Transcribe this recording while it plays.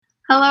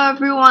Hello,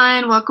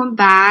 everyone. Welcome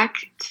back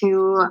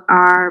to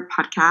our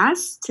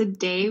podcast.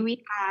 Today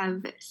we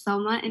have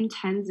Selma and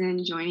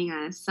Tenzin joining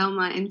us.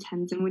 Selma and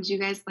Tenzin, would you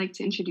guys like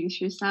to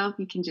introduce yourself?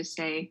 You can just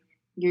say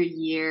your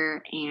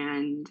year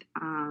and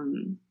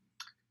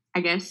I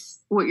guess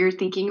what you're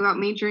thinking about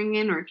majoring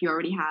in, or if you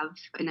already have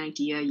an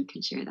idea, you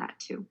can share that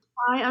too.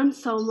 Hi, I'm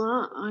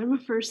Selma. I'm a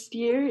first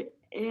year,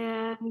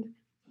 and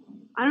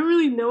I don't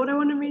really know what I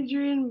want to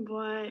major in,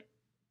 but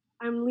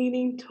I'm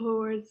leaning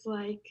towards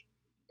like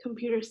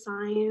computer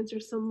science or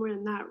somewhere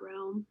in that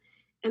realm.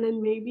 And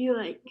then maybe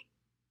like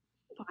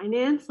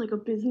finance, like a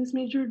business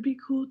major would be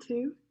cool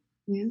too.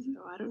 Yeah.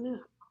 So I don't know.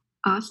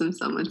 Awesome,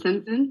 Selma.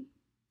 Tenzin?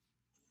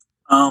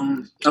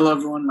 Hello,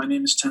 everyone. My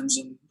name is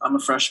Tenzin. I'm a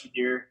freshman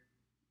here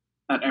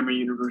at Emory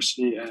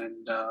University,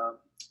 and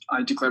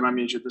I declared my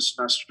major this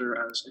semester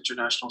as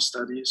international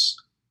studies.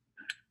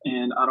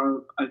 And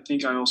I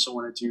think I also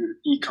want to do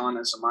econ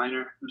as a minor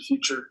in the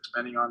future,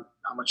 depending on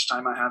how much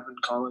time I have in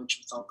college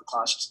with all the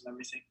classes and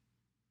everything.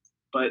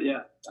 But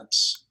yeah,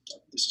 this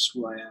is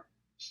who I am.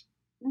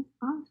 That's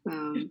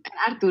awesome. And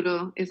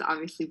Arturo is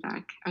obviously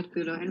back.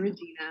 Arturo and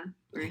Regina,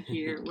 we're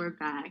here. We're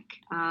back.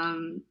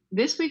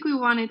 This week we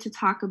wanted to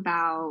talk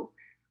about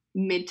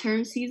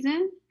midterm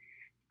season,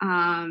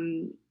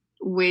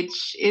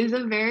 which is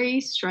a very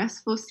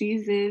stressful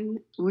season.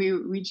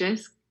 We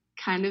just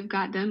kind of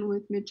got done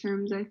with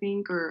midterms, I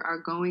think, or are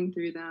going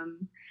through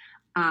them.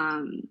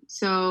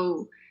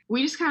 So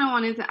we just kind of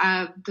wanted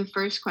to. The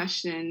first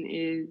question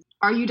is: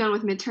 are you done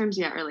with midterms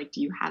yet, or like, do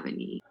you have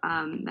any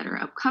that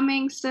are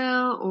upcoming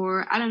still,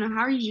 or I don't know?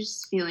 How are you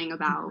just feeling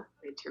about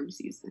midterm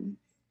season?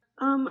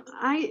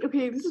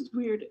 Okay, this is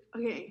weird.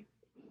 Okay,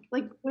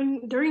 like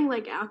when during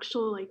like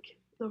actual like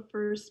the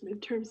first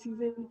midterm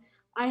season,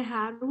 I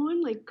had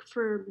one like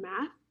for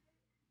math.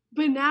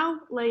 But now,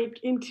 like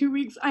in 2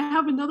 weeks, I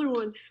have another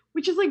one,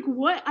 which is like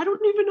what? I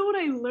don't even know what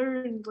I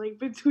learned like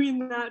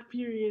between that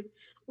period.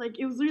 Like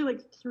it was really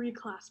like 3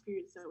 class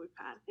periods that we've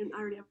had, and I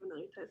already have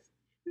another test,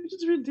 which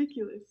is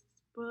ridiculous.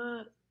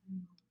 But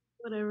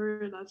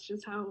whatever, that's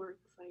just how it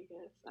works, I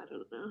guess. I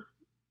don't know.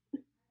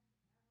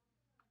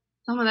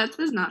 Selma, that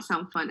does not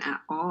sound fun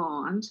at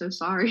all. I'm so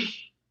sorry.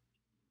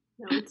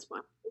 No, it's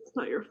fine. It's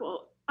not your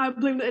fault. I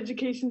blame the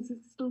education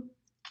system.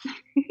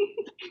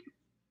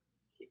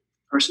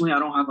 Personally, I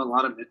don't have a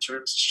lot of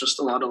midterms. It's just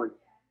a lot of like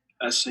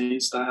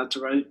essays that I had to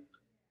write.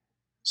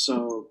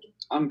 So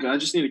I'm good. I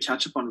just need to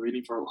catch up on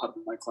reading for a lot of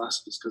my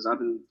classes because I've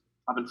been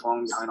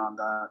falling behind on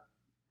that.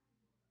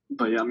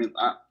 But yeah, I mean,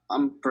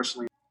 I'm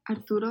personally.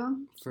 Arturo?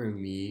 For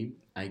me,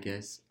 I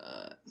guess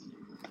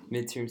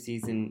midterm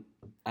season,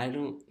 I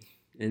don't,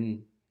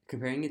 and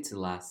comparing it to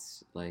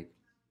last, like,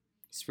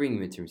 spring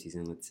midterm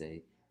season, let's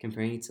say,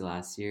 comparing it to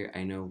last year,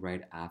 I know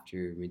right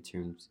after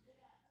midterms,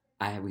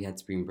 we had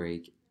spring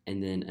break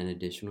and then an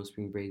additional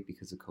spring break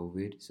because of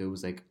COVID. So it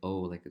was like, oh,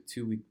 like a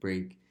 2 week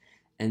break.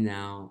 And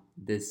now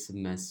this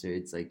semester,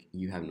 it's like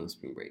you have no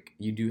spring break.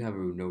 You do have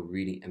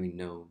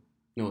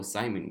no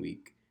assignment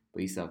week,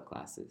 but you still have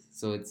classes.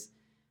 So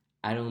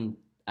I don't,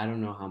 I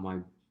don't know how my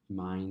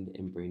mind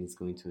and brain is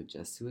going to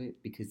adjust to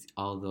it because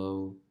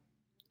although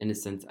in a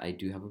sense I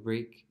do have a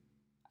break,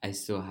 I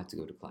still have to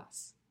go to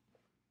class.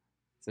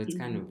 So it's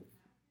kind of,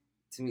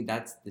 to me,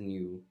 that's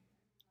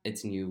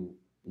it's new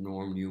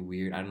norm, new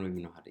weird. I don't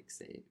even know how to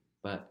say it,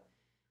 but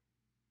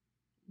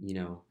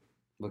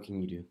what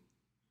can you do?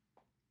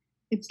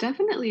 It's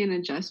definitely an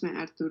adjustment,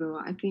 Arturo.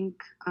 I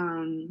think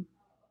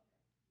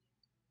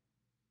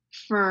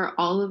for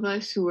all of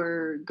us who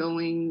are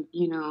going,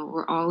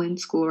 we're all in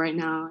school right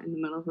now in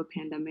the middle of a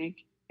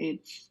pandemic.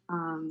 It's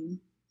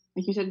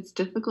like you said, it's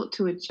difficult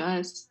to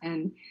adjust.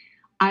 And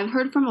I've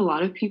heard from a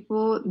lot of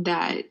people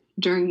that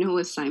during no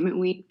assignment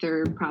week,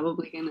 they're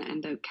probably going to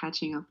end up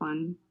catching up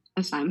on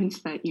assignments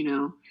that,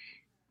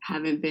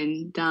 haven't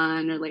been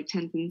done, or like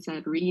Tenzin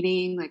said,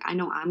 reading. Like I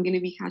know I'm going to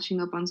be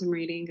catching up on some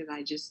reading because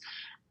I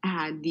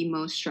had the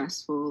most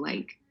stressful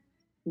like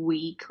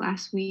week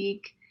last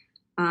week.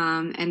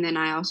 And then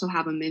I also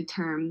have a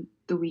midterm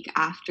the week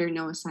after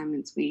no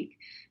assignments week.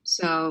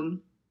 So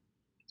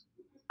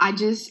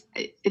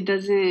it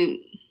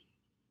doesn't,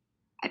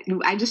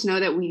 I just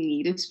know that we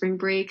need a spring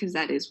break because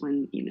that is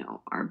when,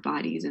 our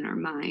bodies and our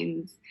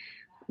minds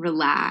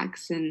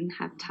relax and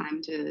have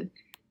time to,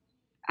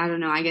 I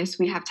don't know, I guess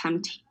we have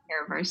time to take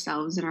care of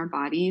ourselves and our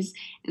bodies.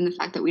 And the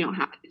fact that we don't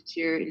have it this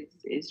year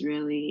is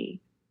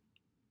really,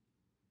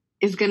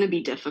 is going to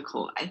be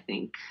difficult, I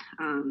think,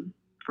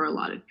 for a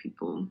lot of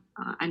people.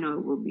 I know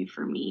it will be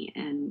for me.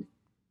 And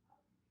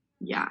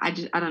yeah, I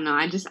don't know.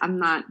 I'm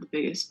not the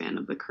biggest fan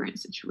of the current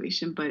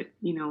situation, but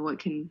what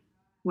can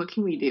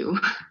we do?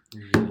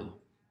 Yeah.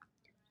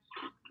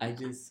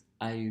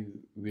 I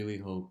really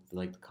hope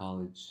like the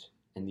college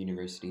and the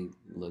university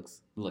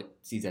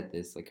sees at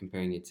this, like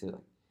comparing it to like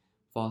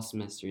fall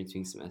semester and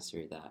spring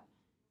semester, that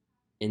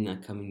in the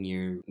coming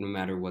year, no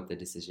matter what the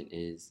decision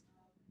is,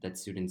 that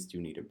students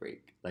do need a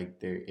break. Like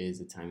there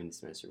is a time in the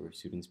semester where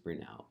students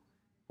burn out,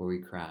 where we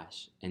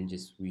crash, and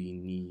just we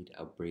need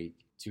a break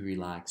to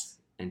relax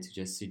and to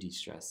just to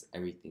de-stress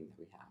everything that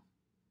we have.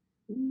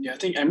 Yeah, I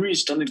think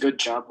Emery's done a good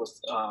job with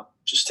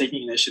just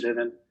taking initiative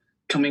and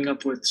coming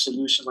up with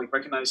solutions, like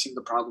recognizing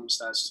the problems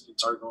that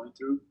students are going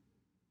through.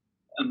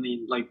 I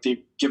mean, like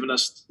they've given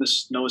us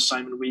this no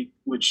assignment week,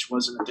 which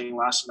wasn't a thing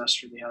last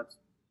semester. They had,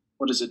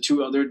 what is it,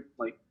 two other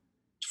like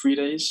free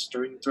days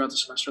throughout the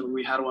semester.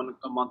 We had one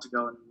a month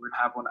ago, and we're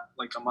gonna have one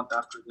like a month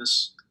after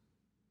this.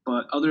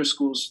 But other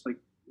schools, like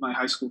my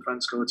high school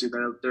friends go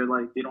to, they're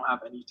like they don't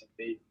have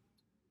anything.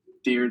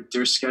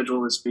 Their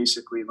schedule is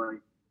basically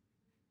like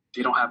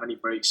they don't have any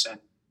breaks, and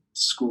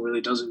school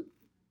really doesn't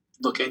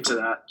look into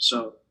that.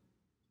 So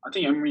I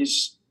think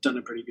Emory's done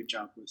a pretty good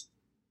job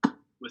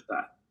with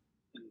that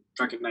and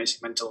recognizing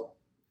mental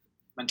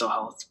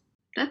health.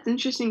 That's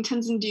interesting,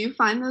 Tenzin. Do you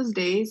find those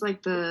days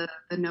like the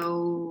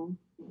no,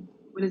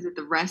 what is it,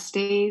 the rest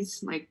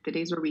days, like the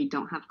days where we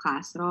don't have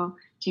class at all?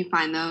 Do you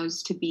find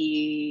those to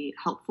be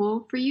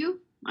helpful for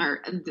you?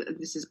 Or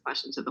this is a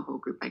question to the whole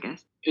group, I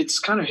guess. It's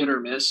kind of hit or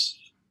miss.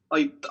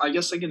 Like I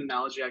guess like an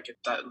analogy I could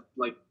that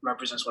like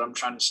represents what I'm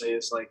trying to say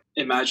is like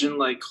imagine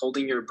like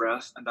holding your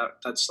breath and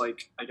that's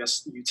like I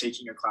guess you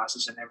taking your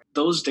classes and everything.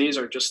 Those days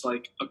are just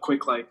like a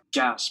quick like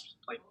gasp.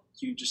 Like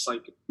you just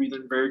like breathe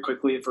in very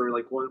quickly for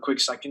like one quick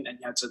second and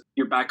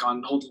you're back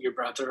on holding your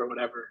breath or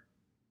whatever.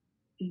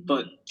 Mm-hmm.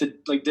 But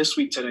like this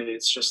week today,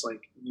 it's just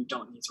like you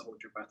don't need to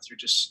hold your breath.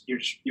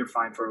 You're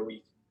fine for a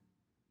week,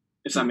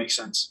 if that makes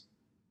sense.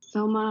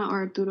 Selma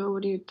or Arturo,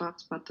 what are your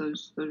thoughts about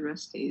those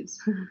rest days?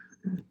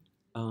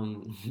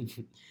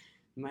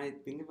 My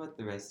thing about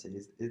the rest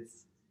days,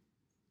 it's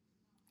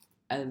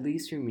at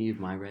least for me,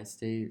 my rest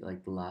day,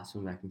 like the last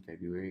one back in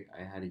February,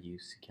 I had to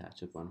use to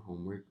catch up on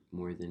homework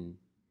more than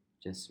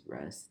just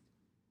rest.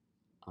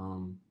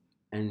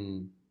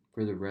 And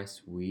for the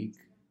rest week,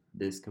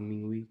 this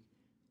coming week,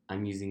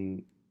 I'm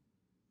using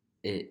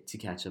it to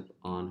catch up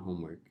on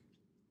homework,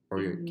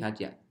 or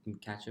catch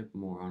up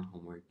more on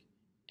homework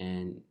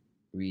and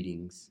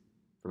readings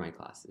for my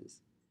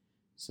classes.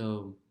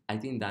 So I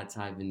think that's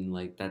how I've been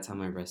like that's how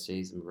my rest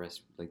days and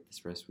this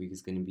rest week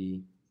is gonna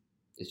be.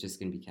 It's just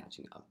gonna be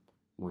catching up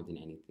more than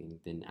anything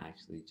than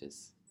actually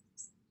just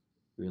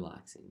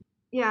relaxing.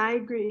 Yeah, I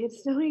agree. It's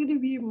definitely gonna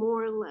be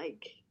more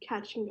like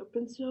catching up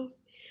and stuff.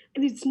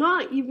 And it's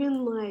not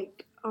even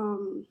like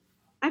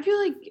I feel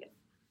like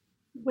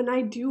when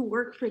I do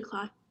work for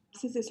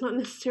classes, it's not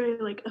necessarily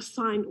like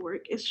assigned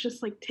work. It's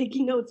just like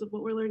taking notes of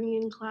what we're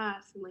learning in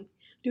class and like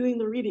doing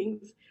the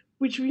readings,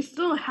 which we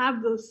still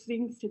have those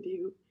things to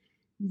do.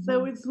 Mm-hmm.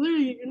 So it's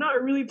literally, you're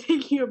not really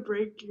taking a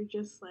break. You're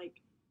just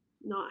like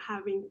not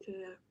having to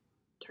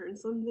turn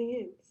something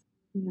in.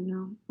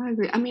 No, I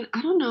agree. I mean,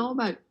 I don't know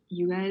about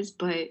you guys,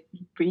 but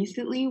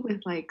recently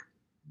with like,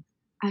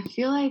 I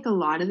feel like a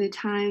lot of the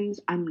times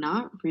I'm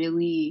not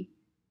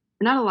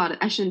a lot of,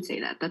 I shouldn't say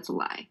that. That's a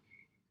lie.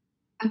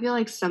 I feel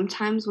like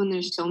sometimes when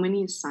there's so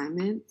many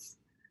assignments,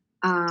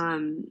 I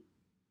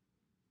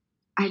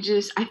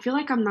feel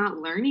like I'm not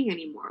learning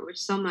anymore, which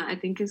Selma, I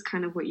think is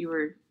kind of what you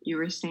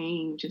were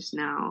saying just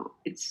now.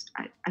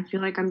 I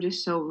feel like I'm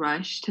just so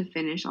rushed to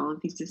finish all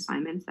of these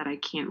assignments that I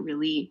can't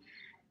really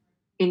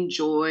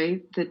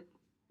enjoy the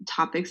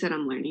topics that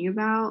I'm learning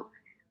about.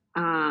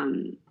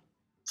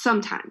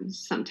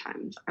 Sometimes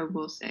I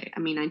will say. I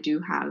mean, I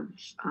do have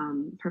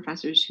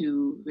professors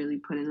who really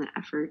put in the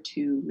effort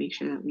to make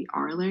sure that we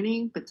are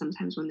learning, but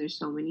sometimes when there's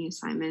so many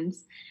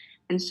assignments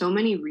and so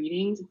many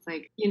readings, it's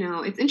like,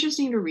 it's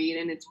interesting to read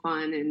and it's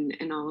fun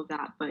and all of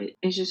that, but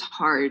it's just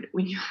hard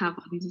when you have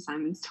all these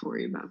assignments to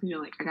worry about because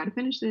you're like, I gotta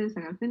finish this,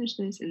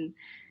 and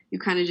you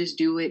kind of just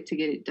do it to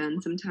get it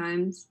done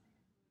sometimes,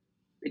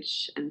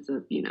 which ends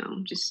up,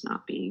 just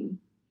not being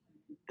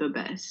the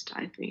best,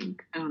 I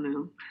think. I don't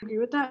know. I agree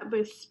with that,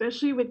 but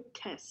especially with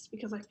tests,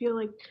 because I feel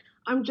like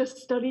I'm just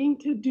studying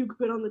to do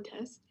good on the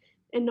test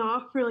and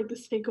not for like the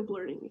sake of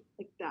learning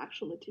like the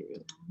actual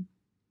material.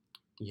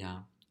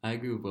 Yeah, I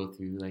agree with both of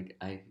you. Like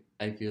I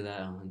feel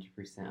that 100%,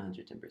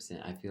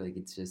 110%. I feel like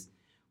it's just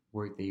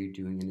work that you're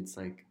doing and it's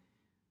like,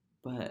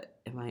 but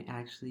am I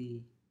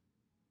actually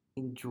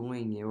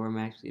enjoying it, or am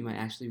I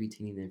actually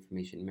retaining the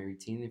information? Am I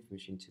retaining the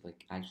information to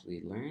like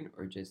actually learn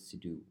or just to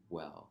do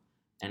well?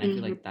 And I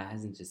feel like that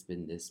hasn't just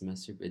been this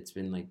semester, but it's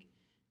been like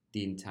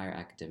the entire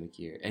academic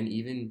year. And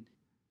even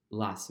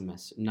last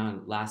semester,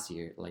 not last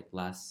year, like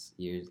last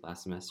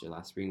semester,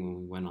 last spring when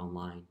we went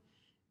online,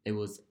 it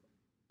was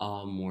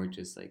all more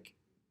just like,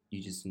 you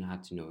just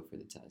have to know it for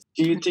the test.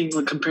 Do you think,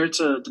 like, compared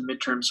to the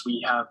midterms we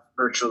have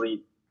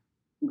virtually,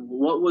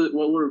 what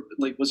were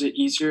like, was it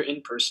easier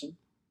in person?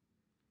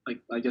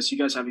 Like, I guess you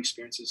guys have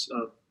experienced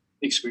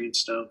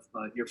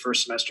your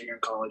first semester here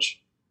in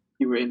college.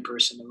 You were in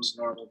person, it was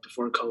normal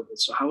before COVID.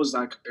 So how was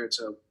that compared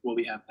to what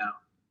we have now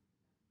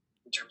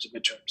in terms of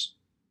midterms?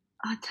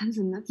 Oh,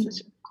 Tenzin, that's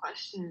such a good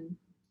question.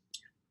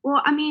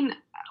 Well, I mean,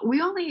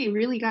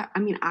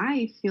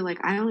 I feel like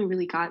I only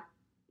really got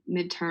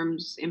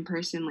midterms in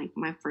person like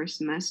my first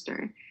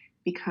semester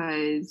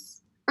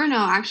that's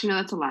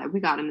a lie.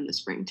 We got them in the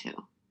spring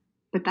too.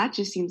 But that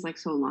just seems like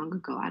so long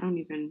ago. I don't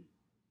even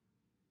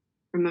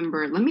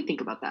remember. Let me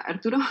think about that,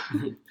 Arturo.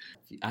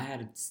 I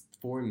had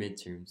 4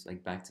 midterms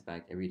like back to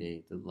back every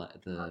day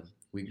the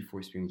week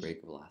before spring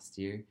break of last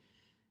year.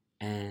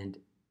 And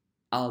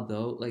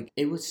although like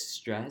it was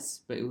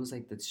stress, but it was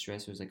like the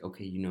stress was like,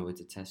 okay,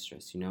 it's a test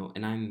stress,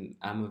 and I'm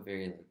a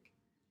very like,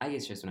 I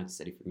get stressed when I have to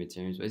study for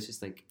midterms, but it's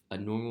just like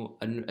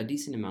a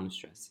decent amount of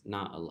stress,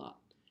 not a lot.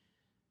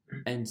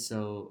 And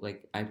so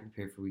like I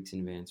prepared for weeks in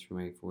advance for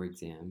my 4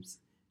 exams,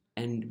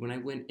 and when I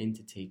went in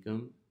to take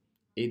them,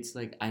 it's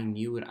like I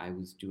knew what I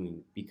was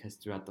doing because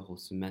throughout the whole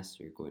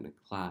semester, going to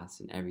class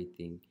and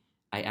everything,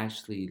 I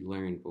actually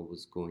learned what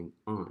was going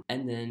on.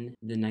 And then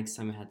the next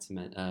time I had some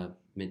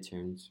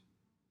midterms,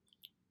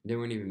 there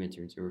weren't even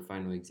midterms, there were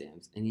final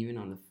exams. And even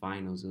on the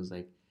finals, it was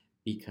like,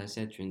 because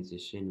that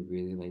transition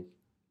really like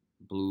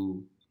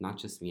blew not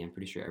just me, I'm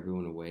pretty sure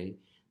everyone away.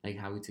 Like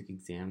how we took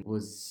exam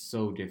was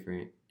so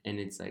different. And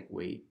it's like,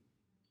 wait,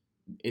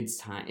 it's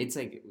time. It's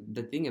like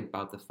the thing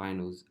about the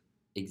final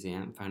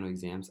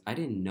exams, I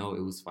didn't know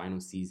it was final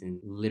season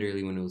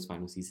literally when it was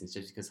final season,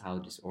 just because how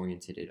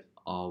disoriented it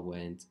all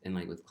went, and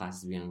like with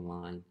classes being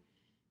online,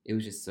 it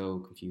was just so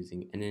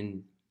confusing. And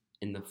then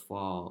in the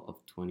fall of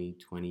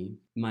 2020,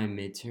 my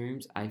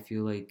midterms, I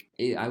feel like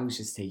I was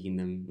just taking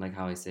them, like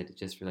how I said,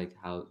 just for like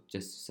how,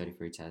 just to study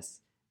for a test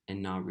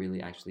and not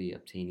really actually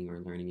obtaining or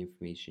learning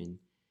information.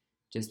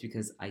 Just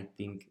because I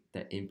think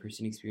that in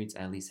person experience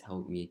at least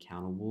held me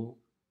accountable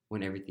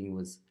when everything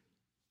was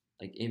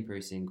like in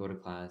person, go to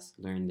class,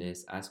 learn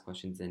this, ask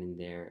questions then and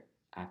there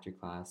after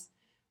class.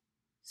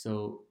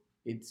 So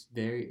it's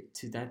very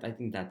to that. I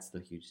think that's the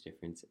huge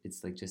difference.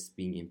 It's like just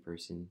being in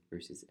person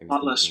versus A lot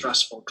everything less online.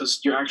 stressful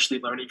because you're actually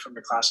learning from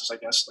your classes. I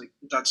guess like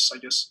that's I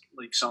guess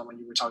like someone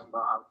you were talking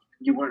about how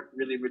you weren't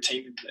really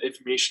retaining the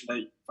information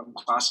that from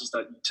classes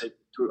that you take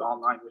through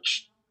online.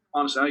 Which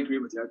honestly, I agree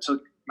with you. I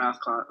took math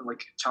class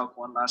like Calc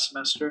 1 last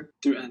semester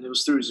through, and it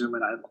was through Zoom,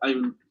 and I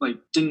like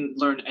didn't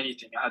learn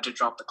anything. I had to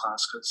drop the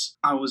class because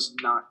I was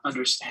not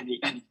understanding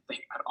anything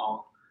at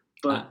all. Uh,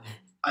 But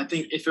I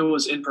think if it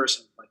was in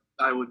person, like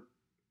I would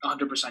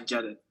 100%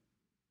 get it.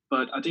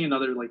 But I think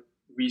another like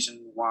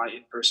reason why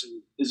in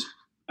person is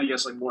I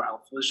guess like more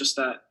helpful is just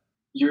that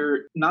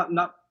you're not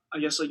I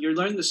guess like you're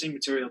learning the same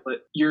material,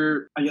 but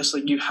you're I guess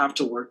like you have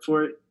to work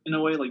for it in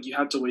a way. Like you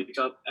have to wake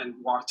up and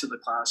walk to the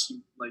class.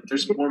 Like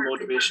there's more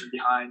motivation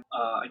behind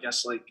I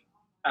guess like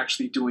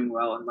actually doing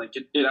well, and like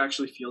it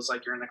actually feels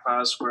like you're in a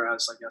class.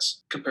 Whereas I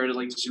guess compared to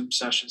like Zoom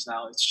sessions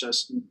now, it's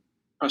just you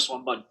press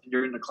one button and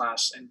you're in the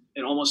class, and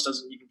it almost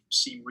doesn't even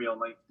seem real.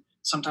 Like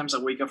sometimes I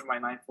wake up for my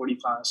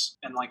 9:40 class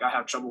and like I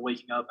have trouble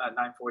waking up at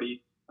 9:40.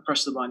 I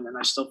press the button and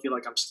I still feel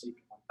like I'm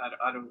sleeping.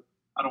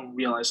 I don't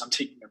realize I'm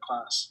taking a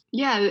class.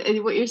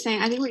 Yeah, what you're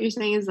saying, I think what you're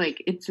saying is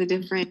like it's a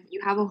different. You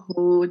have a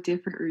whole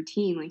different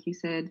routine. Like you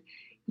said,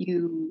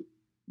 you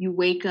you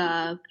wake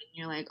up and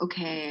you're like,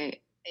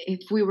 okay,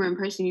 if we were in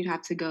person, you'd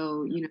have to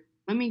go.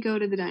 Let me go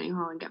to the dining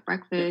hall and get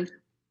breakfast.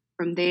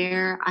 From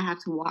there, I have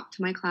to walk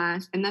to my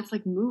class, and that's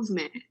like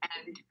movement.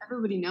 And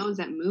everybody knows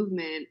that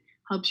movement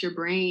helps your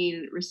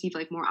brain receive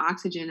like more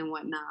oxygen and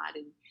whatnot,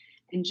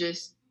 and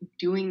just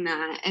doing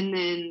that, and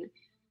then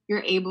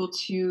you're able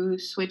to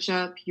switch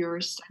up your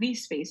study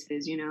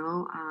spaces.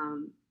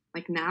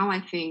 Like now,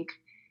 I think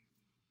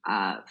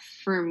uh,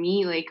 for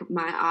me, like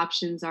my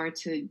options are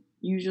to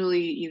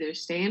usually either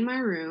stay in my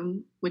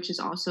room, which is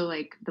also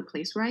like the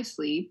place where I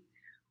sleep,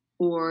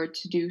 or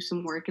to do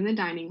some work in the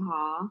dining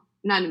hall.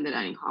 Not in the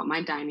dining hall,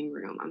 my dining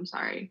room. I'm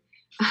sorry.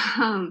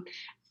 Um,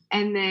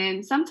 and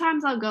then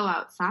sometimes I'll go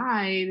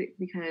outside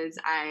because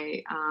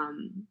I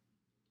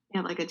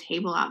have like a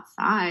table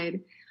outside.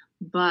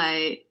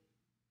 But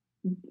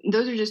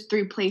those are just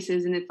three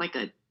places, and it's like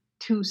a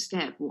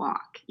two-step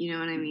walk. You know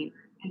what I mean?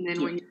 And then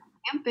Yeah. when you're on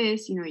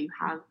campus, you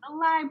have the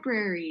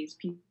libraries.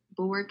 People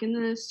work in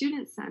the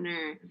student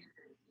center.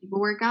 People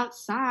work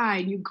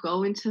outside. You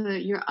go into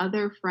your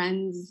other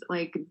friends'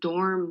 like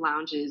dorm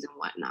lounges and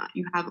whatnot.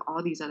 You have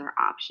all these other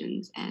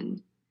options,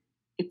 and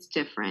it's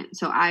different.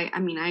 So I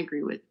mean, I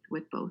agree with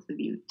both of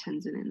you,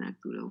 Tenzin and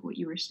Arturo, what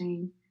you were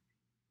saying.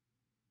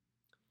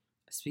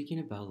 Speaking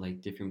about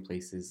like different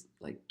places,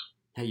 like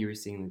how you were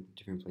saying like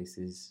different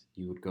places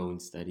you would go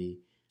and study,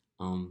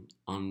 on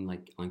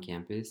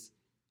campus.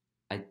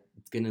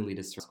 It's gonna lead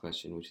us to our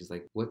question, which is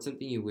like, what's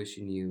something you wish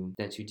you knew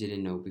that you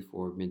didn't know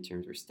before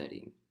midterms or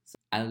studying? So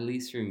at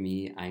least for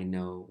me, I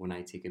know when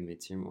I take a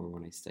midterm or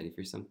when I study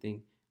for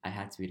something, I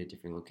had to be at a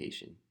different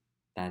location.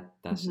 That's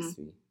Hmm. just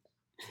me.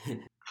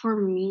 For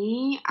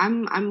me,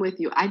 I'm with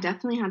you. I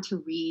definitely had to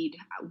read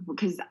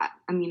because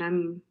I mean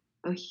I'm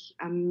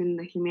in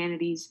the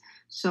humanities,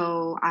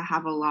 so I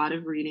have a lot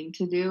of reading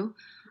to do,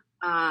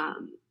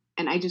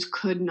 and I just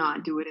could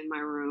not do it in my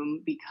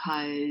room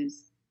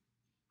because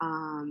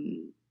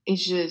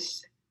it's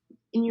just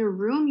in your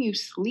room you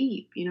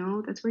sleep.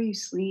 That's where you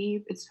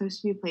sleep. It's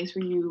supposed to be a place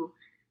where you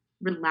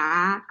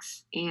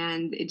relax,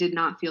 and it did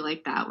not feel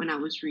like that when I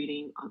was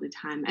reading all the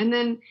time. And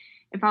then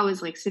if I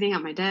was like sitting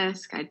at my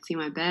desk, I'd see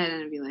my bed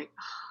and I'd be like,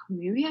 oh,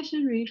 maybe I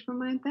should read from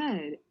my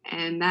bed,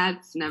 and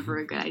that's never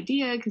a good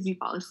idea because you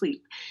fall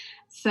asleep.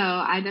 So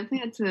I definitely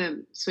had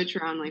to switch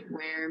around like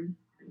where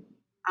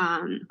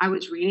I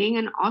was reading,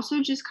 and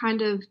also just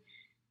kind of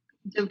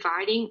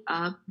dividing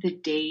up the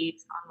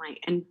days on like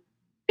and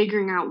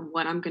figuring out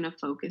what I'm gonna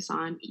focus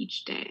on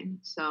each day.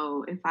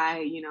 So if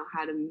I,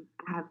 had to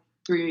have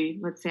three,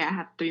 let's say I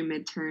have three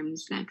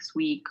midterms next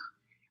week,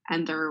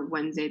 and they're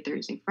Wednesday,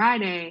 Thursday,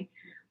 Friday.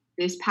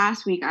 This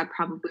past week, I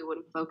probably would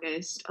have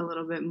focused a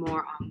little bit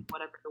more on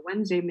whatever the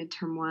Wednesday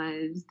midterm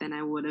was than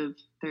I would have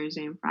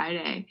Thursday and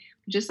Friday.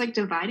 Just like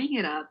dividing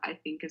it up, I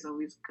think is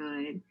always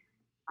good,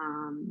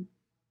 um,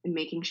 and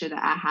making sure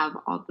that I have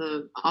all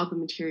the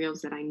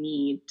materials that I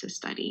need to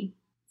study.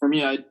 For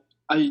me,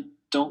 I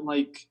don't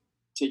like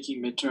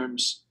taking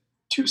midterms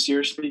too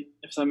seriously,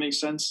 if that makes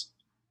sense,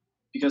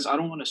 because I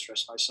don't want to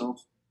stress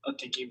myself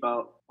thinking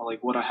about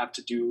like what I have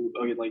to do.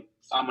 Or like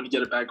I'm gonna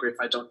get a bad grade if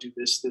I don't do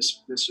this,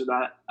 or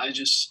that. I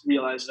just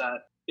realized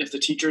that if the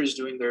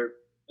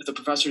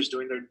professor is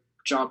doing their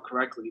job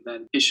correctly,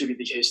 then it should be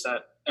the case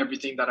that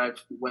everything that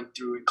I've went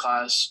through in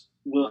class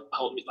will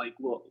help me, like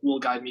will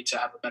guide me to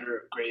have a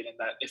better grade, and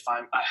that if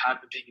I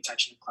have been paying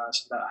attention in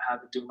class and that I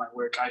have been doing my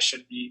work, I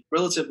should be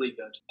relatively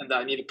good, and that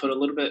I need to put a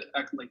little bit,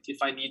 like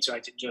if I need to, I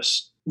can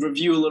just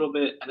review a little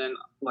bit, and then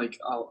like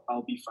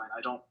I'll be fine.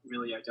 I don't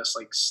really, I guess,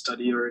 like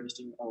study or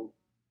anything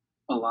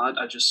a lot.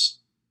 I just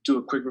do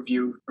a quick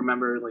review,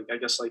 remember like I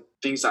guess like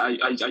things that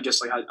I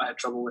guess like I had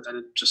trouble with, and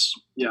it just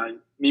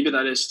maybe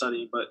that is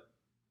studying, but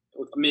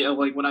I mean,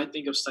 like when I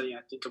think of studying,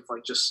 I think of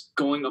like just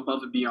going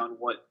above and beyond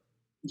what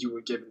you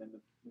were given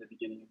in the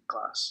beginning of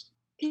class.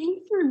 I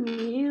think for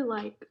me,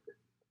 like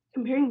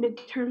comparing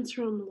midterms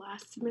from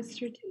last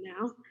semester to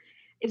now,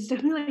 it's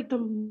definitely like the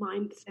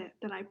mindset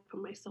that I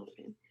put myself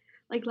in.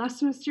 Like last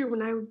semester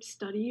when I would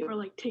study or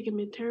like take a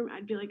midterm,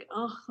 I'd be like,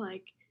 oh,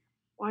 like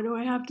why do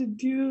I have to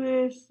do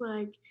this?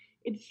 Like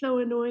it's so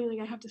annoying. Like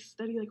I have to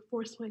study, like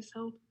force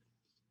myself.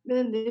 But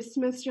then this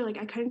semester, like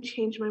I kind of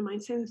changed my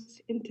mindset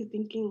into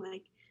thinking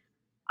like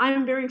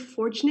I'm very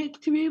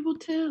fortunate to be able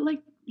to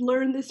like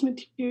learn this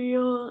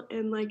material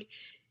and like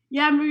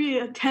yeah, maybe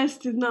a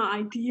test is not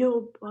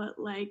ideal, but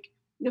like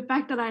the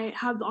fact that I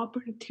have the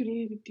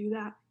opportunity to do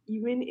that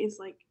even is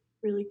like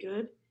really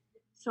good.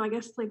 So I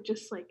guess like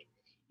just like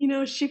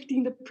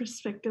shifting the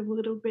perspective a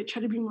little bit,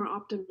 try to be more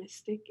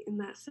optimistic in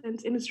that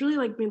sense, and it's really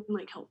like been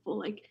like helpful.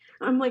 Like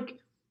I'm like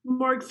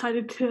more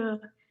excited to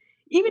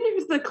even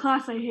if it's the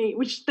class I hate,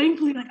 which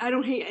thankfully like I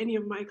don't hate any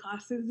of my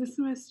classes this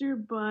semester,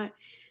 but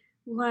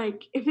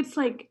like if it's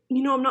like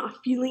I'm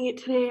not feeling it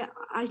today,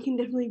 I can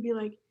definitely be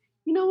like,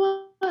 you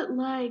know what,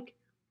 like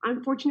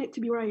I'm fortunate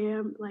to be where I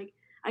am, like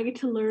I get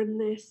to learn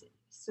this.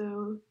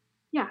 So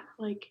yeah,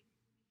 like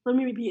let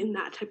me be in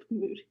that type of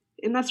mood,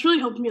 and that's really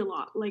helped me a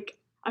lot. Like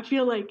I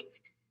feel like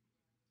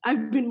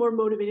I've been more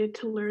motivated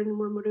to learn and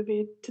more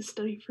motivated to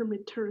study for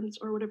midterms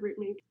or whatever it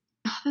may be.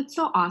 That's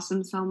so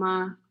awesome,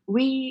 Selma.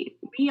 We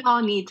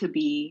all need to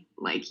be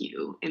like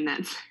you in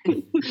that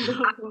sense.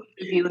 To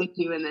be like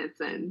you in that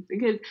sense,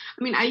 because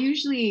I mean,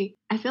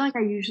 I feel like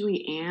I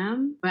usually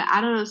am, but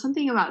I don't know,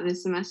 something about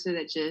this semester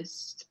that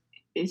just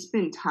it's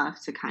been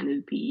tough to kind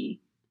of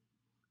be,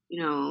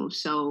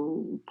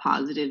 so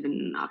positive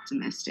and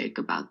optimistic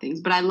about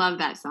things. But I love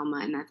that, Selma,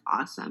 and that's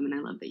awesome, and I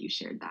love that you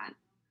shared that.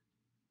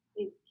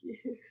 Thank you.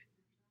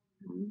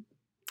 Mhm.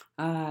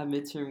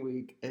 Midterm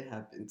week, it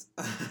happens.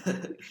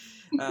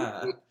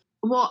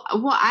 Well,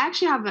 I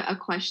actually have a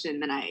question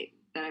that I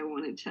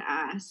wanted to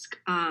ask.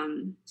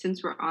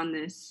 Since we're on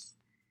this,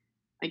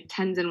 like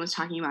Tenzin was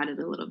talking about it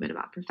a little bit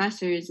about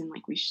professors, and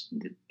like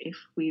if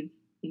we've,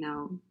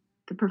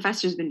 the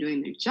professor's been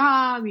doing their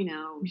job, we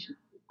should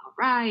be all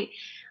right.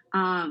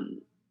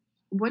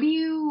 What do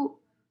you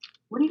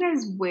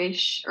guys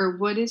wish, or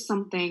what is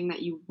something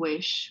that you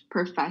wish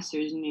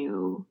professors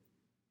knew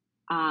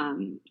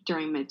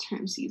during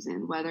midterm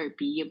season, whether it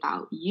be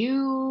about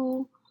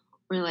you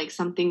or like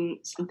something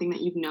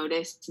that you've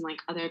noticed in like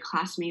other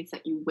classmates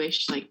that you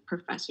wish like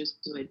professors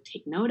would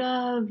take note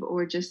of,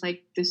 or just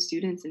like the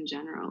students in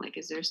general? Like,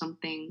 is there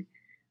something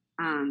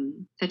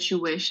that you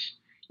wish,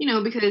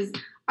 because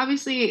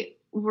obviously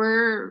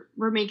we're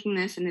making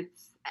this, and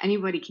it's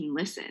anybody can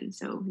listen,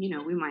 so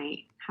we might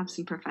have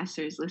some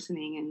professors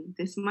listening, and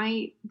this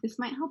might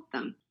help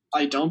them.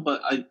 I don't,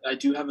 but I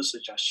do have a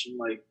suggestion.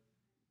 Like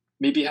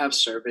maybe have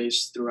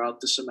surveys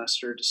throughout the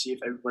semester to see if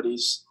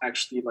everybody's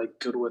actually like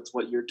good with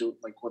what you're doing,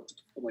 like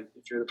like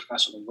if you're the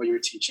professor, like what you're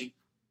teaching,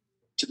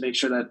 to make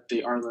sure that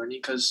they are learning.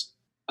 Because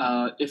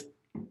if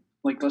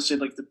like let's say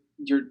like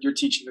you're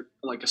teaching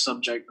like a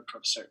subject, a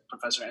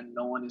professor, and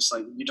no one is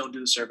like, you don't do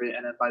the survey,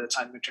 and then by the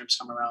time midterms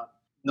come around,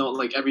 no,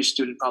 like every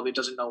student probably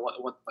doesn't know what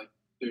like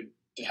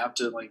they have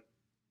to like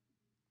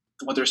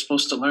what they're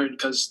supposed to learn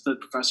because the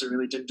professor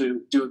really didn't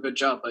do a good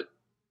job. But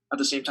at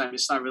the same time,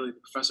 it's not really the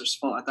professor's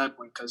fault at that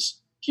point because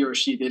he or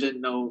she, they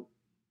didn't know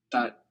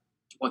that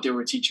what they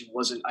were teaching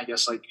wasn't, I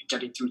guess, like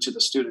getting through to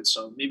the students.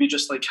 So maybe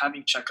just like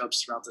having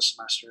checkups throughout the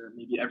semester,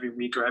 maybe every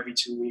week or every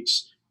 2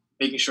 weeks,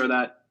 making sure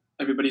that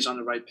everybody's on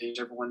the right page,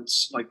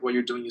 everyone's like what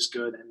you're doing is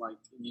good, and like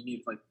you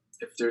need like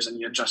if there's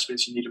any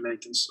adjustments you need to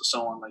make and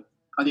so on. Like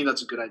I think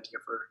that's a good idea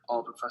for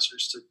all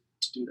professors to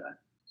do that.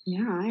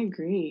 Yeah, I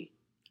agree.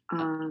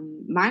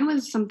 Mine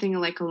was something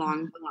like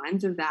along the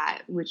lines of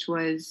that, which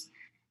was,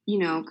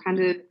 kind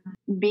of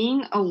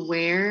being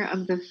aware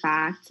of the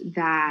fact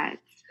that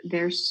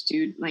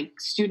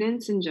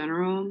students in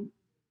general,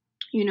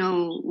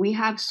 we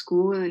have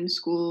school, and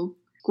school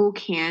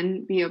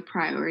can be a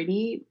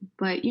priority,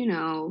 but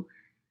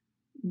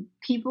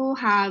people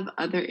have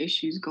other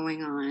issues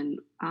going on.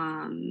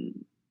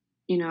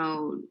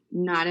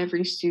 Not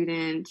every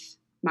student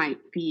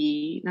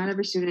not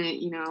every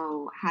student,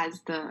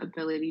 has the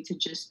ability to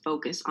just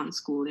focus on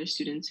school. There's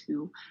students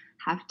who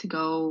have to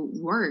go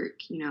work,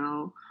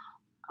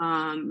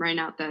 right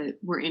now that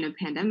we're in a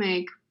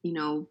pandemic,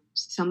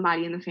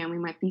 somebody in the family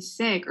might be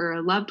sick, or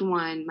a loved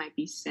one might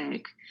be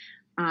sick.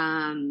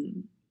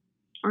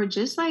 Or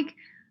just like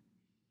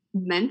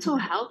mental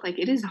health, like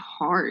it is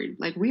hard.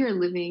 Like we are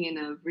living in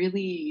a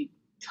really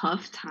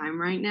tough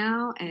time right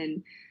now,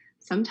 and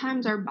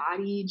sometimes our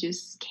body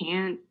just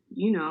can't,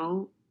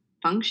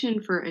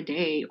 function for a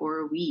day or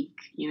a week,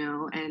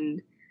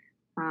 and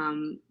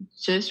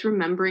just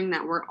remembering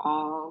that we're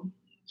all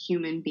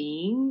human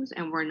beings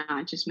and we're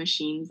not just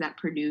machines that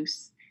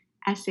produce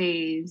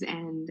essays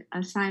and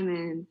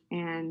assignments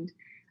and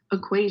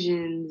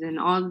equations and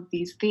all of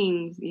these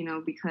things,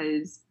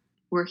 because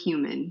we're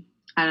human.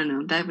 I don't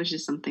know. That was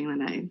just something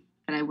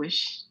that I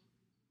wish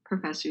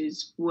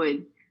professors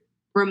would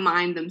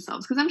remind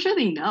themselves, because I'm sure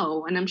they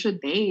know, and I'm sure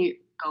they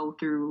go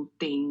through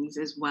things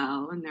as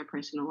well in their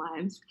personal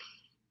lives.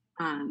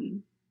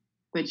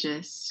 But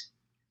just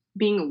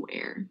being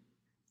aware.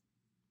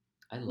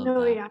 I love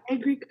No, that. yeah, I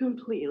agree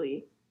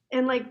completely.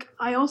 And like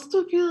I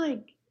also feel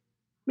like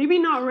maybe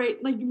not like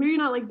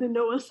the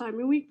no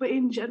assignment week, but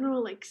in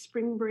general, like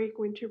spring break,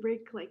 winter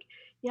break, like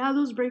yeah,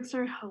 those breaks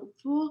are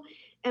helpful.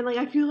 And like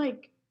I feel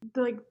like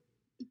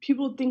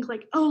people think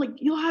like, oh, like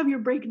you'll have your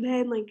break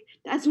then, like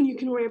that's when you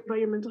can worry about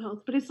your mental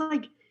health. But it's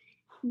like,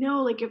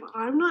 no, like if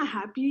I'm not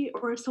happy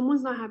or if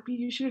someone's not happy,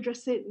 you should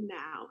address it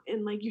now.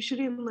 And like you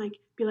shouldn't like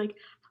be like,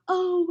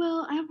 oh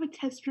well, I have a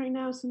test right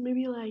now, so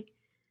maybe like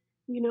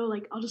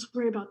like I'll just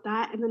worry about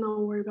that and then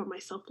I'll worry about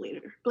myself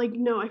later. But like,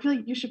 no, I feel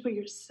like you should put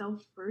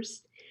yourself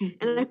 1st.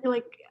 Mm-hmm. And I feel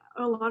like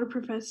a lot of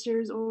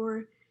professors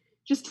or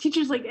just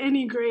teachers, like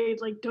any grade,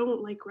 like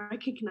don't like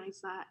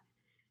recognize that,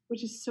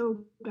 which is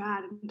so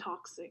bad and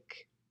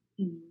toxic.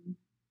 Mm-hmm.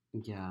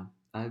 Yeah,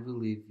 I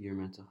believe your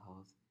mental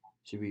health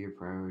should be your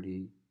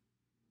priority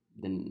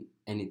than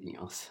anything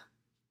else.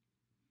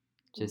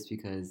 Just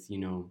because, this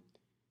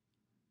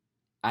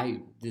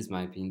is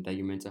my opinion, that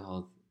your mental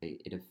health,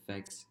 it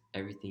affects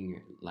everything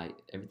your life,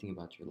 everything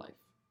about your life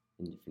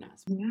in different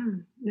aspects. Yeah.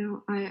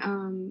 No, I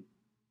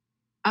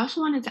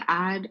also wanted to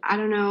add, I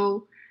don't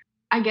know,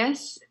 I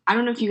guess I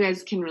don't know if you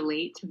guys can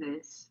relate to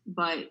this,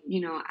 but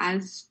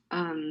as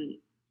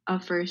a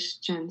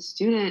first gen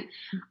student,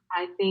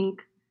 I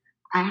think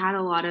I had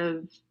a lot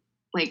of,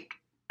 like,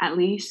 at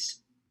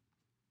least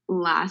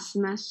last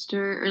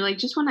semester, or like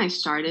just when I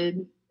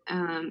started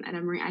at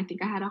Emory, I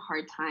think I had a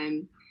hard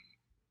time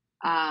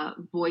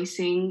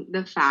voicing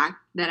the fact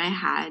that I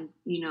had,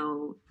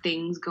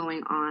 things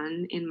going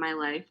on in my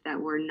life that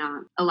were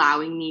not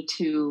allowing me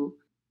to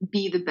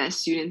be the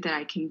best student that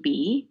I can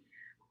be.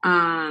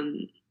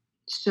 Um,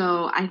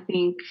 so I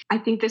think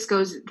this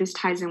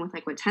ties in with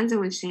like what Tenzin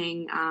was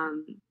saying,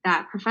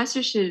 that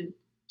professors should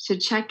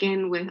check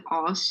in with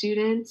all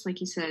students, like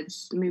you said,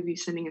 maybe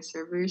sending a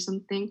survey or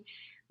something,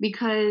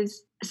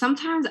 because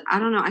sometimes, I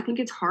don't know, I think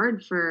it's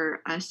hard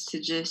for us to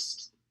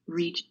just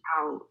reach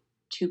out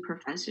to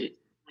professors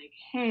like,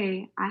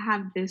 hey, I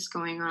have this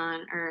going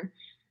on, or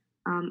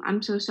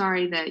I'm so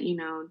sorry that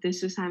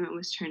this assignment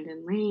was turned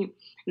in late.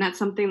 And that's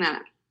something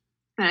that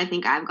I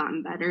think I've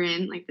gotten better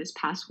in, like this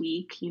past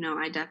week.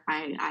 I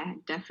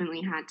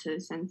definitely had to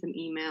send some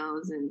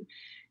emails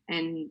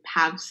and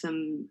have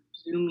some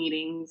Zoom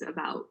meetings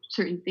about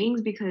certain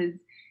things, because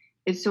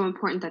it's so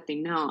important that they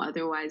know.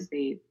 Otherwise,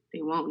 they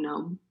won't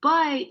know.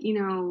 But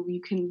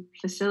you can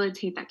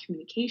facilitate that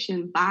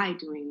communication by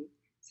doing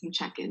some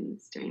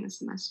check-ins during the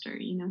semester.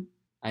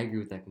 I agree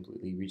with that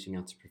completely. Reaching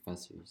out to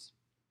professors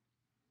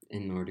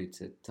in order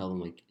to tell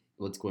them like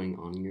what's going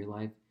on in your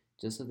life,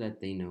 just so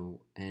that they know.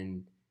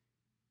 And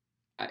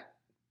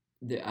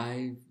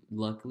I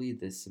luckily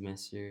this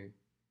semester,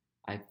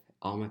 I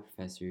all my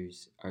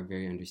professors are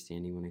very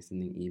understanding when I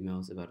send them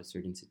emails about a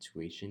certain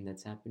situation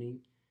that's happening,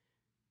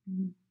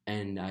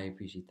 and I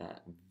appreciate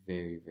that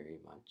very very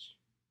much.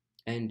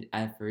 And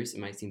at first, it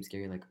might seem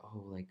scary, like,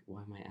 oh, like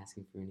why am I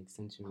asking for an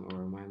extension,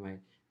 or why am I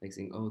like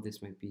saying, oh,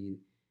 this might be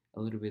a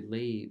little bit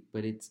late,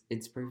 but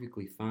it's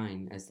perfectly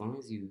fine as long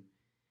as you.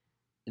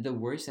 The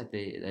worst that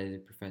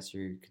the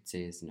professor could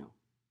say is no,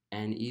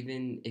 and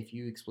even if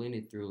you explain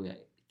it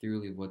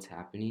thoroughly what's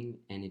happening,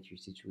 and if your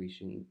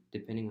situation,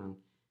 depending on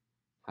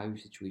how your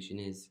situation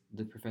is,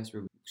 the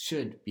professor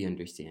should be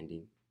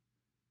understanding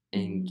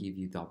and give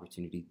you the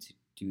opportunity to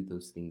do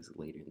those things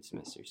later in the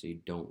semester, so you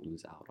don't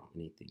lose out on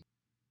anything.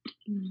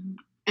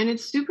 And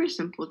it's super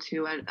simple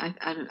too.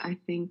 I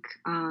think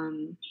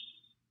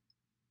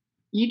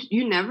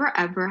you never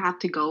ever have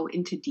to go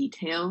into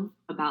detail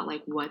about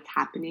like what's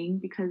happening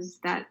because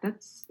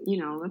that's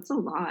that's a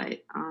lot.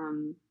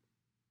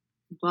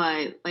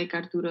 But like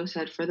Arturo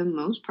said, for the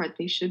most part,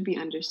 they should be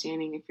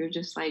understanding if you're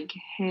just like,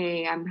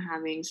 hey, I'm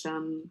having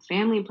some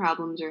family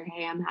problems, or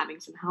hey, I'm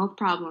having some health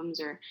problems,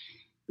 or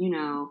you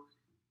know,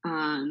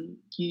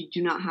 you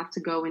do not have to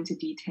go into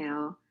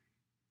detail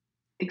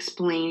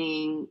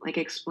explaining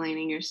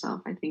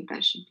yourself. I think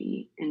that should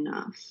be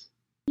enough.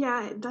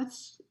 Yeah, but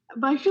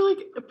I feel like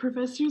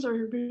professors are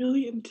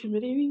really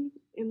intimidating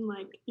and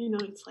like,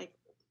 it's like,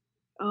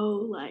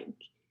 oh, like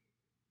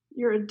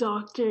you're a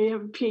doctor, you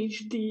have a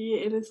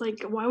PhD, and it's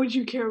like, why would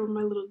you care about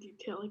my little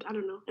detail? Like, I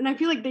don't know. And I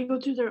feel like they go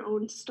through their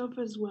own stuff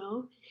as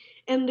well.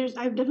 And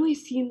I've definitely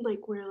seen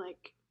like where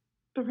like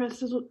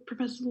professors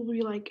will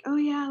be like, oh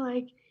yeah,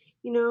 like,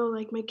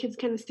 like my kid's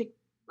kind of sick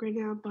right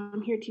now, but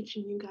I'm here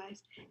teaching you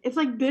guys. It's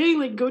like, dang,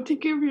 like go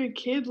take care of your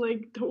kid.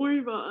 Like, don't worry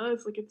about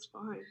us. Like, it's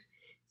fine.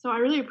 So I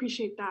really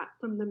appreciate that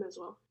from them as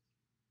well.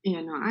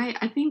 Yeah, no,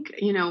 I think,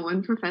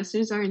 when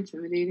professors are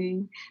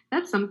intimidating,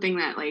 that's something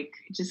that like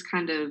just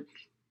kind of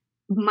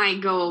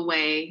might go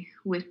away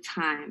with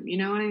time. You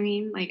know what I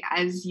mean? Like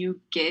as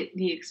you get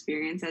the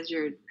experience as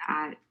you're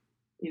at,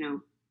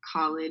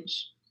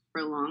 college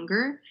for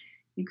longer,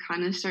 you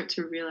kind of start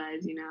to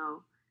realize,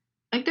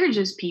 like they're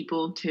just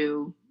people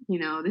too.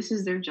 This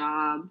is their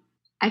job.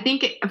 I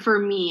think for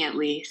me at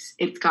least,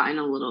 it's gotten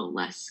a little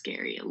less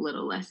scary, a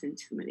little less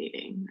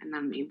intimidating, and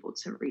I'm able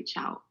to reach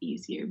out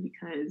easier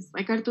because,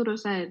 like Arturo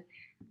said,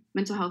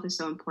 mental health is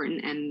so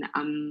important, and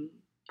I'm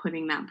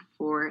putting that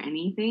before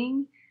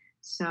anything.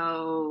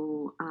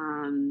 So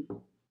I'm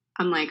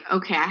like,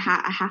 okay,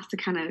 I have to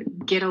kind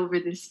of get over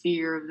this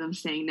fear of them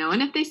saying no,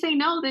 and if they say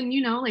no, then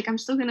like I'm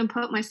still gonna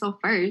put myself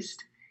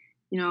first.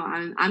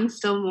 I'm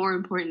still more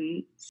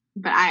important,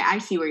 but I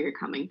see where you're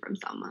coming from,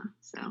 Selma.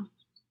 So.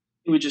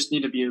 We just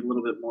need to be a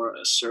little bit more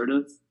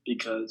assertive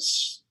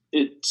because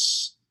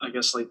it's, I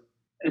guess, like,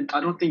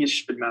 I don't think it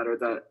should matter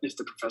that if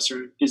the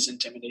professor is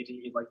intimidating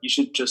you, like, you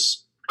should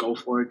just go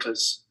for it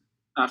because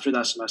after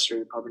that semester,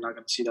 you're probably not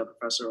going to see that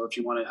professor. Or if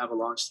you want to have a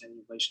long-standing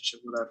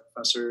relationship with that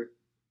professor,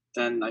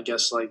 then I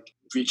guess, like,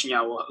 reaching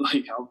out will,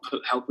 like,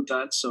 help with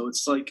that. So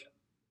it's, like,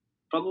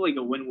 probably like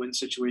a win-win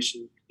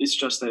situation. It's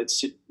just that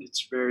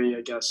it's very,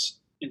 I guess,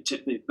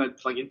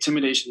 like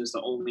intimidation is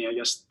the only, I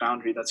guess,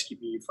 boundary that's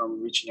keeping you from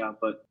reaching out.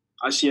 But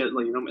I see it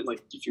like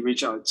like if you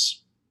reach out,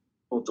 it's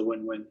both a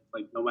win-win.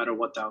 Like no matter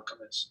what the outcome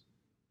is.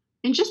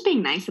 And just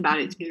being nice about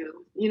it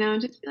too.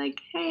 Just be like,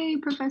 hey,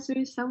 Professor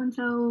so and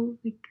so,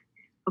 like,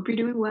 hope you're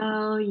doing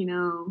well.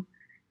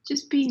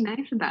 Just being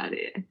nice about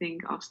it. I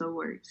think also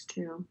works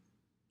too.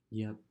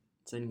 Yep,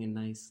 sending a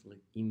nice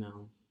like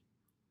email.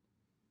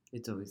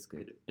 It's always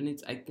good, and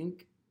I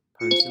think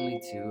personally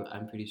too.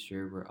 I'm pretty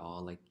sure we're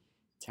all like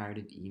tired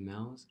of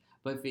emails.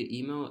 But if the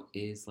email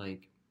is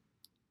like,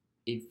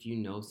 if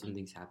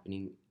something's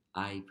happening,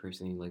 I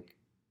personally like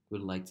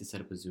would like to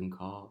set up a Zoom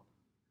call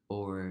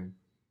or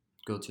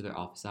go to their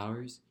office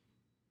hours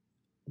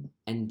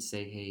and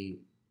say, hey,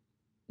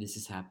 this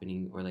is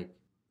happening, or like,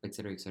 et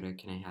cetera, et cetera.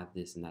 Can I have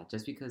this and that?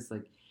 Just because,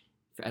 like,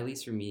 at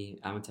least for me,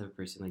 I'm a type of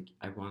person like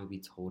I want to be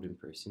told in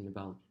person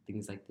about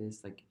things like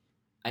this. Like,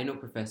 I know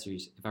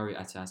professors. If I were to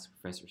ask a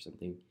professor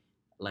something,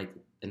 like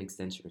an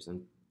extension or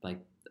something, like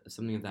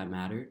something of that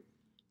matter,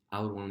 I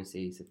would want to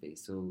say face to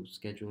face. So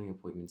scheduling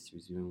appointments through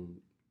Zoom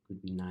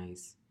would be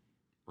nice.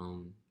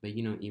 But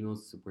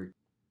emails work.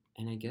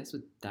 And I guess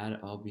with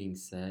that all being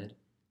said,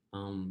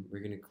 we're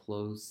gonna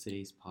close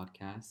today's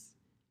podcast.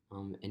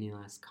 Any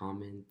last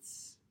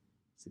comments,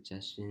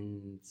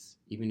 suggestions,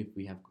 even if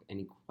we have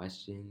any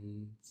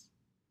questions?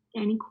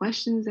 Any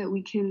questions that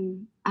we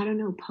can, I don't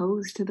know,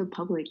 pose to the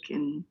public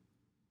and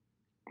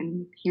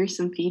hear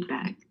some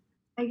feedback.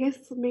 I guess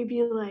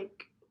maybe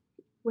like,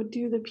 what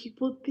do the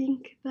people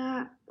think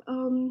that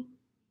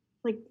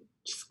like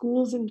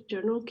schools in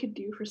general could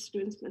do for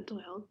students' mental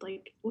health?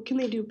 Like, what can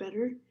they do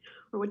better,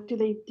 or what do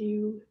they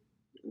do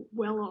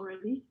well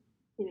already?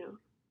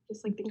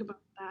 Just like think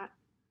about that.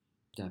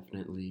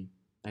 Definitely.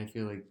 I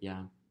feel like,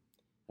 yeah,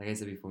 like I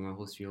said before, my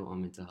whole spiel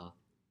on mental health,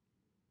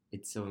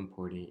 it's so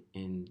important.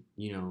 And,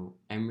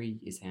 Emory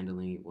is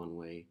handling it one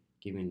way,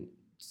 giving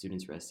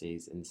students rest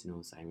days and it's no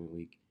assignment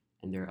week.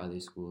 And there are other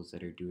schools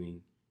that are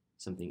doing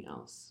something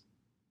else.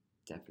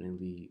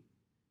 Definitely,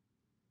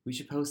 we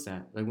should post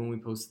that. Like when we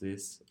post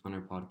this on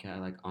our podcast,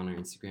 like on our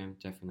Instagram,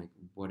 definitely like,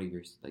 what are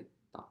your like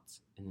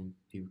thoughts? And then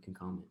people can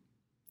comment.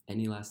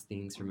 Any last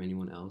things from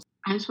anyone else?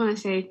 I just want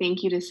to say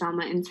thank you to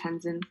Selma and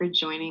Tenzin for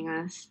joining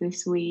us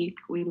this week.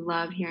 We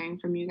love hearing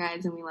from you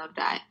guys, and we love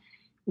that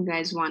you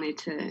guys wanted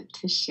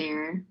to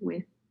share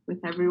with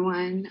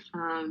everyone,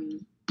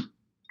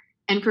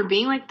 and for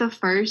being like the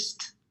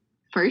first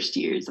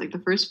years, like the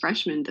first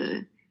freshmen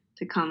to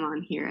come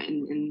on here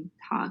and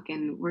talk.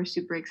 And we're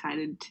super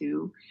excited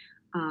to,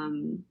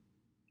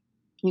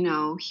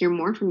 hear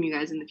more from you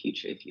guys in the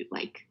future if you'd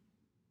like.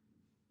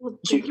 Well,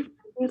 thank you for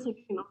giving us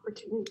like an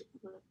opportunity.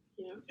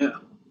 Yeah.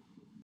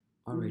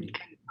 Alrighty.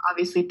 And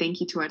obviously,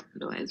 thank you to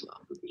Arturo as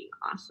well for being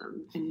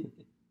awesome. And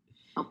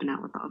helping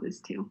out with all this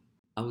too.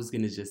 I was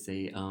gonna just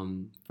say,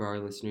 for our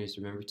listeners,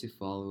 remember to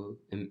follow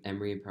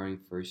Emory Empowering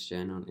First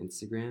Gen on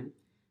Instagram,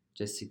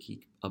 just to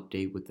keep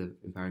update with the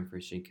Empowering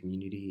First Gen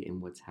community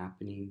and what's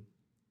happening.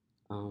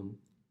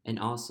 And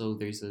also,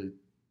 there's a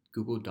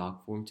Google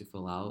Doc form to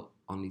fill out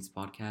on these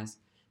podcasts,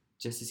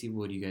 just to see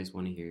what you guys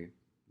want to hear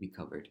be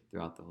covered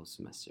throughout the whole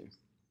semester.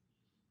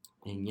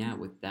 And yeah,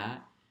 with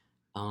that,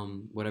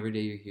 whatever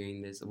day you're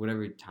hearing this, or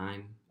whatever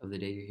time of the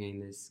day you're hearing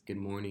this, good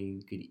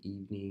morning, good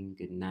evening,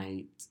 good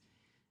night,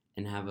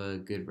 and have a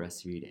good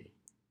rest of your day.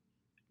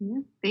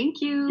 Yeah.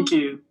 Thank you. Thank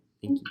you.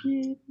 Thank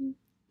you. Thank you.